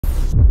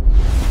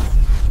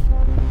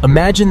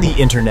Imagine the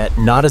internet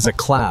not as a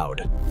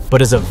cloud,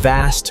 but as a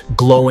vast,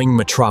 glowing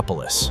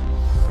metropolis.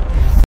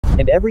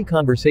 And every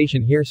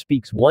conversation here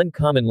speaks one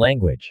common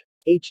language: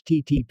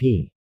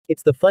 HTTP.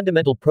 It's the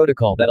fundamental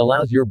protocol that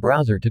allows your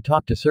browser to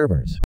talk to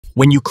servers.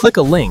 When you click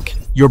a link,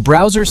 your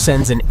browser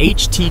sends an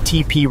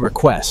HTTP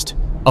request,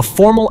 a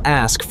formal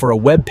ask for a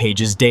web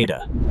page's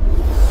data.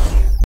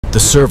 The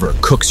server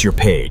cooks your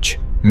page,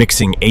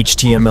 mixing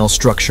HTML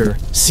structure,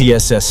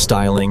 CSS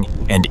styling,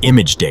 and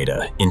image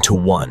data into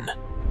one.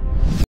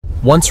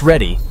 Once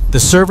ready, the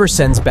server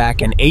sends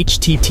back an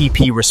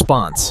HTTP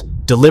response,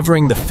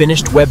 delivering the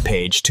finished web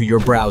page to your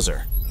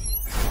browser.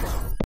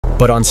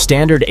 But on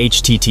standard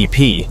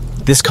HTTP,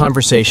 this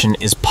conversation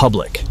is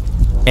public.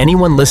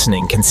 Anyone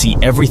listening can see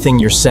everything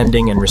you're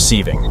sending and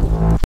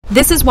receiving.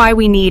 This is why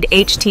we need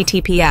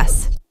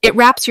HTTPS. It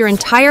wraps your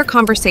entire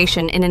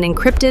conversation in an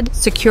encrypted,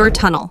 secure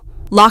tunnel,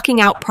 locking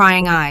out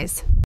prying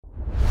eyes.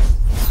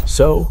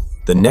 So,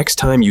 the next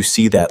time you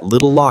see that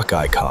little lock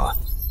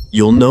icon,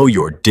 you'll know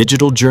your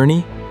digital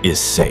journey is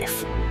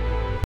safe.